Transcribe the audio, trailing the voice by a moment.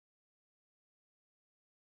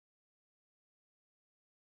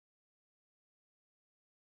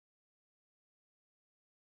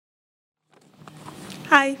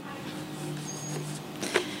Hi.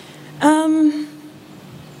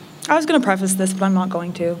 I was going to preface this, but I'm not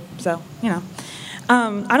going to, so,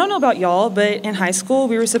 I don't know about y'all, but in high school,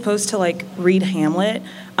 we were supposed to, read Hamlet.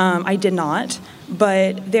 I did not,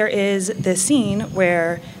 but there is this scene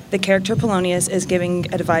where the character Polonius is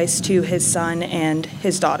giving advice to his son and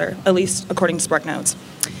his daughter, at least according to SparkNotes.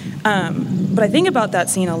 But I think about that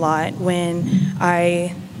scene a lot when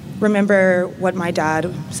I remember what my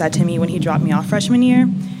dad said to me when he dropped me off freshman year.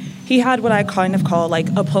 He had what I kind of call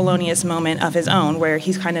a Polonius moment of his own, where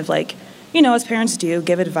he's kind of as parents do,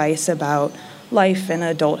 give advice about life and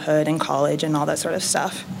adulthood and college and all that sort of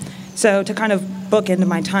stuff. So to kind of book into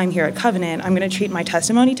my time here at Covenant, I'm going to treat my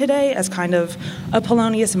testimony today as kind of a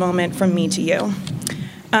Polonius moment from me to you.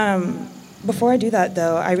 Before I do that,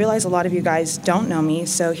 though, I realize a lot of you guys don't know me,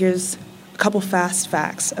 so here's a couple fast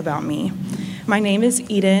facts about me. My name is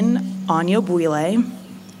Eden Onyebuile.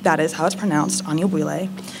 That is how it's pronounced, Onyebuile.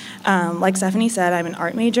 Like Stephanie said, I'm an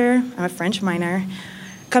art major. I'm a French minor.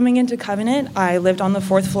 Coming into Covenant, I lived on the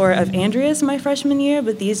 4th floor of Andreas my freshman year,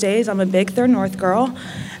 but these days I'm a big Third North girl.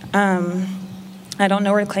 I don't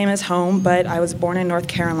know where to claim as home, but I was born in North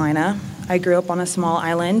Carolina. I grew up on a small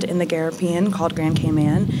island in the Caribbean called Grand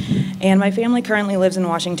Cayman, and my family currently lives in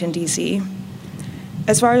Washington, D.C.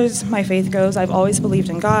 As far as my faith goes, I've always believed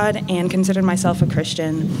in God and considered myself a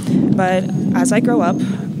Christian. But as I grow up,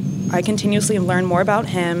 I continuously learn more about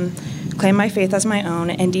Him, claim my faith as my own,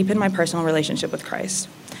 and deepen my personal relationship with Christ.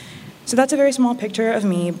 So that's a very small picture of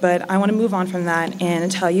me, but I want to move on from that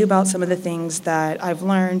and tell you about some of the things that I've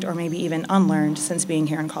learned or maybe even unlearned since being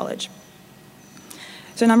here in college.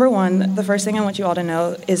 So number one, the first thing I want you all to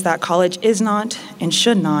know is that college is not and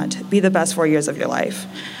should not be the best 4 years of your life.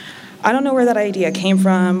 I don't know where that idea came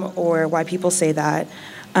from or why people say that.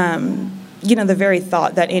 The very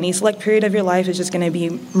thought that any select period of your life is just going to be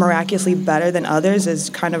miraculously better than others is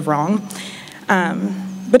kind of wrong.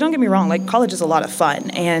 But don't get me wrong, college is a lot of fun,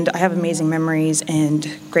 and I have amazing memories and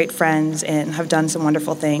great friends and have done some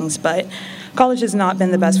wonderful things, but college has not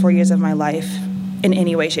been the best 4 years of my life in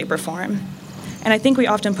any way, shape, or form. And I think we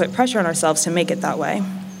often put pressure on ourselves to make it that way.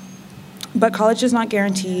 But college does not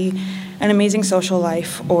guarantee an amazing social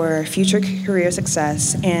life or future career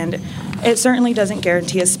success, and it certainly doesn't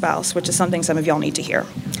guarantee a spouse, which is something some of y'all need to hear.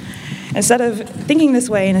 Instead of thinking this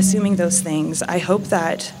way and assuming those things, I hope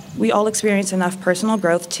that we all experience enough personal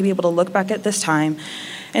growth to be able to look back at this time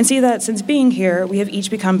and see that since being here, we have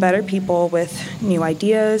each become better people with new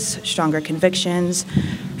ideas, stronger convictions,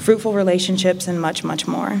 fruitful relationships, and much, much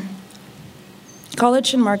more. College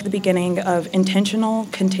should mark the beginning of intentional,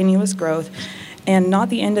 continuous growth and not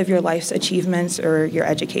the end of your life's achievements or your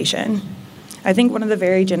education. I think one of the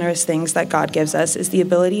very generous things that God gives us is the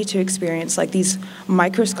ability to experience these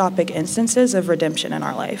microscopic instances of redemption in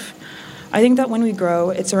our life. I think that when we grow,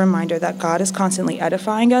 it's a reminder that God is constantly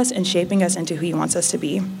edifying us and shaping us into who He wants us to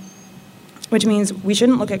be, which means we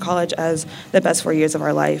shouldn't look at college as the best 4 years of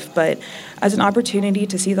our life, but as an opportunity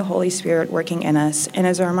to see the Holy Spirit working in us, and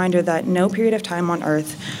as a reminder that no period of time on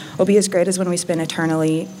earth will be as great as when we spend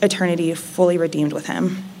eternity fully redeemed with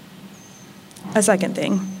Him. A second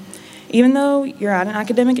thing, even though you're at an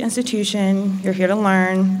academic institution, you're here to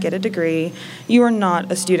learn, get a degree, you are not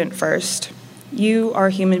a student first. You are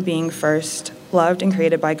a human being first, loved and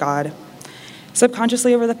created by God.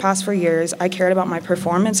 Subconsciously, over the past 4 years, I cared about my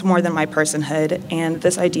performance more than my personhood, and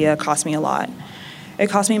this idea cost me a lot. It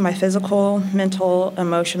cost me my physical, mental,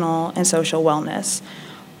 emotional, and social wellness,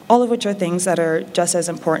 all of which are things that are just as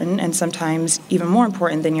important and sometimes even more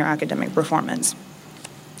important than your academic performance.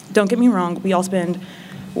 Don't get me wrong, we all spend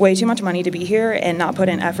way too much money to be here and not put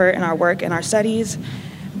in effort in our work and our studies,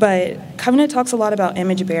 but Covenant talks a lot about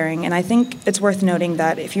image bearing, and I think it's worth noting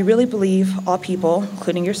that if you really believe all people,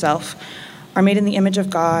 including yourself, are made in the image of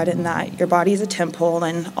God and that your body is a temple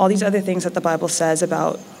and all these other things that the Bible says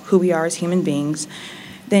about who we are as human beings,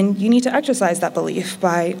 then you need to exercise that belief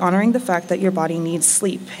by honoring the fact that your body needs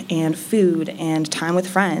sleep and food and time with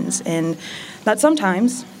friends, and that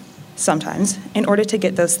sometimes, in order to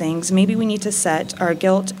get those things, maybe we need to set our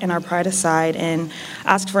guilt and our pride aside and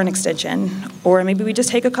ask for an extension. Or maybe we just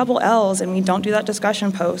take a couple L's and we don't do that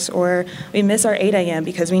discussion post, or we miss our 8 a.m.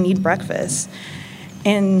 because we need breakfast.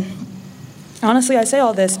 And honestly, I say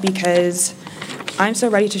all this because I'm so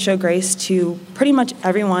ready to show grace to pretty much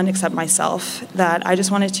everyone except myself that I just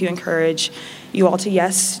wanted to encourage you all to,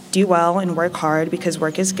 yes, do well and work hard because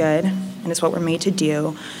work is good and it's what we're made to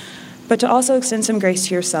do, but to also extend some grace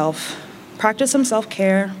to yourself. Practice some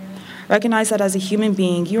self-care. Recognize that as a human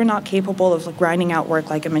being, you are not capable of grinding out work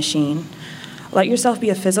like a machine. Let yourself be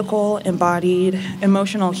a physical, embodied,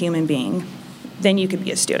 emotional human being. Then you could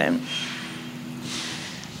be a student.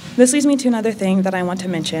 This leads me to another thing that I want to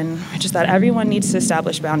mention, which is that everyone needs to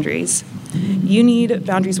establish boundaries. You need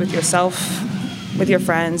boundaries with yourself, with your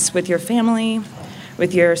friends, with your family,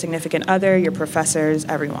 with your significant other, your professors,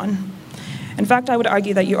 everyone. In fact, I would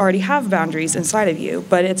argue that you already have boundaries inside of you,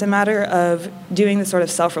 but it's a matter of doing the sort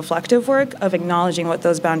of self-reflective work of acknowledging what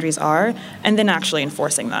those boundaries are and then actually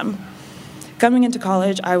enforcing them. Coming into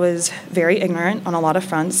college, I was very ignorant on a lot of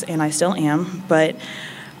fronts, and I still am, but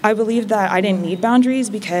I believed that I didn't need boundaries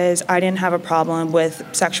because I didn't have a problem with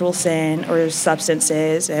sexual sin or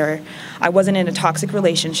substances, or I wasn't in a toxic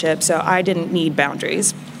relationship, so I didn't need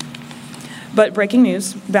boundaries. But breaking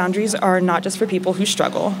news, boundaries are not just for people who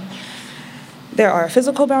struggle. There are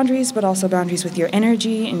physical boundaries, but also boundaries with your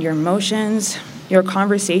energy and your emotions, your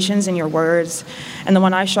conversations and your words, and the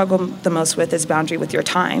one I struggle the most with is boundary with your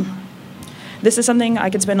time. This is something I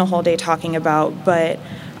could spend a whole day talking about, but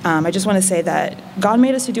I just want to say that God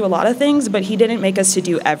made us to do a lot of things, but He didn't make us to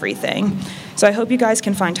do everything. So I hope you guys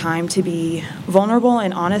can find time to be vulnerable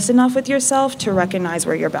and honest enough with yourself to recognize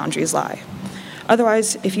where your boundaries lie.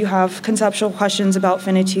 Otherwise, if you have conceptual questions about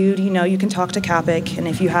finitude, you can talk to Capic, and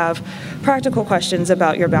if you have practical questions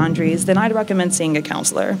about your boundaries, then I'd recommend seeing a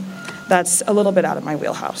counselor. That's a little bit out of my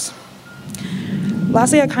wheelhouse.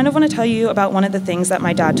 Lastly, I kind of want to tell you about one of the things that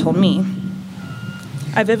my dad told me.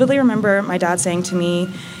 I vividly remember my dad saying to me,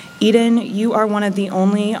 "Eden, you are one of the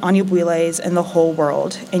only Onyabuiles in the whole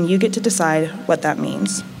world, and you get to decide what that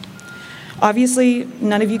means." Obviously,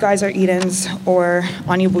 none of you guys are Edens or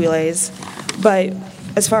Onyabuiles, but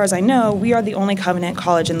as far as I know, we are the only covenant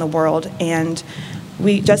college in the world, and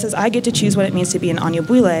just as I get to choose what it means to be an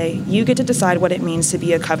Onyabuile, you get to decide what it means to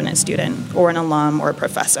be a covenant student or an alum or a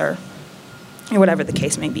professor, or whatever the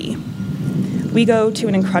case may be. We go to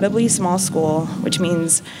an incredibly small school, which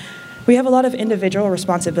means we have a lot of individual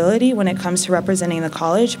responsibility when it comes to representing the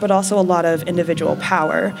college, but also a lot of individual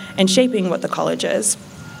power in shaping what the college is.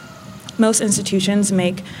 Most institutions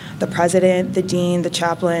make the president, the dean, the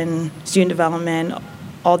chaplain, student development,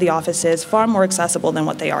 all the offices far more accessible than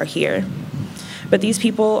what they are here. But these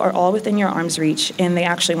people are all within your arm's reach, and they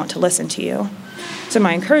actually want to listen to you. So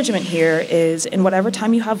my encouragement here is, in whatever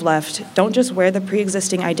time you have left, don't just wear the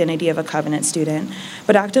pre-existing identity of a covenant student,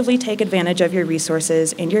 but actively take advantage of your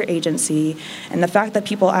resources and your agency and the fact that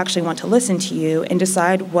people actually want to listen to you and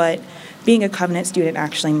decide what being a covenant student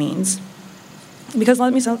actually means. Because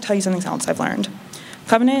let me tell you something else I've learned.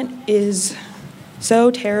 Covenant is so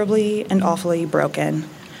terribly and awfully broken.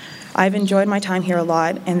 I've enjoyed my time here a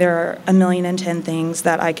lot, and there are 1,000,010 things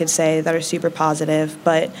that I could say that are super positive,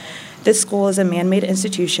 but this school is a man-made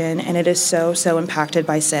institution, and it is so impacted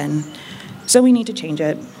by sin. So we need to change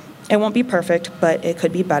it. It won't be perfect, but it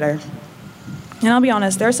could be better. And I'll be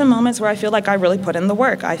honest, there are some moments where I feel like I really put in the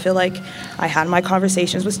work. I feel like I had my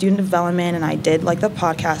conversations with student development, and I did like the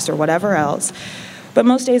podcast or whatever else. But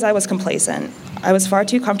most days I was complacent. I was far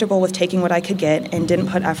too comfortable with taking what I could get and didn't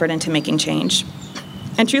put effort into making change.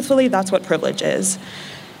 And truthfully, that's what privilege is.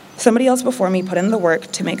 Somebody else before me put in the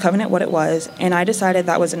work to make Covenant what it was, and I decided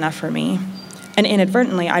that was enough for me. And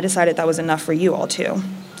inadvertently, I decided that was enough for you all too.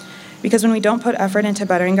 Because when we don't put effort into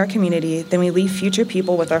bettering our community, then we leave future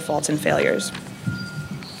people with our faults and failures.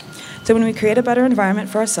 So when we create a better environment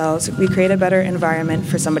for ourselves, we create a better environment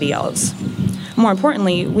for somebody else. More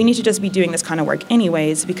importantly, we need to just be doing this kind of work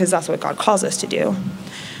anyways, because that's what God calls us to do.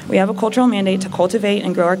 We have a cultural mandate to cultivate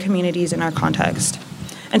and grow our communities in our context.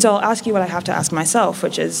 And so I'll ask you what I have to ask myself,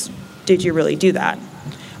 which is, did you really do that?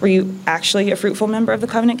 Were you actually a fruitful member of the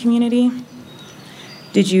covenant community?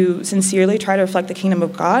 Did you sincerely try to reflect the kingdom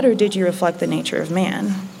of God, or did you reflect the nature of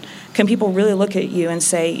man? Can people really look at you and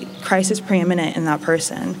say, Christ is preeminent in that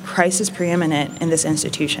person? Christ is preeminent in this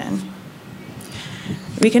institution?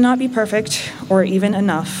 We cannot be perfect or even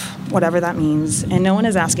enough, whatever that means, and no one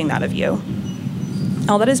is asking that of you.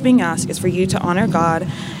 All that is being asked is for you to honor God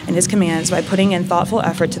and His commands by putting in thoughtful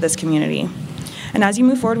effort to this community. And as you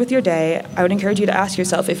move forward with your day, I would encourage you to ask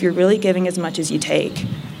yourself if you're really giving as much as you take.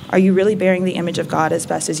 Are you really bearing the image of God as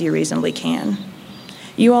best as you reasonably can?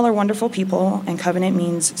 You all are wonderful people, and Covenant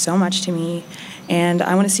means so much to me, and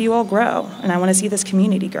I want to see you all grow, and I want to see this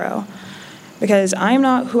community grow. Because I am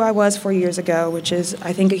not who I was 4 years ago, which is,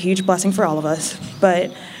 I think, a huge blessing for all of us,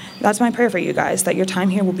 but that's my prayer for you guys, that your time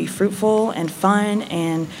here will be fruitful and fun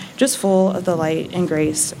and just full of the light and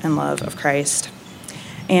grace and love of Christ.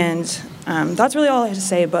 And that's really all I have to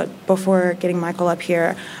say, but before getting Michael up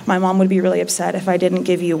here, my mom would be really upset if I didn't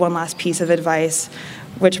give you one last piece of advice,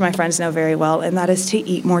 which my friends know very well, and that is to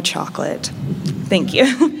eat more chocolate. Thank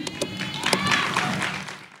you.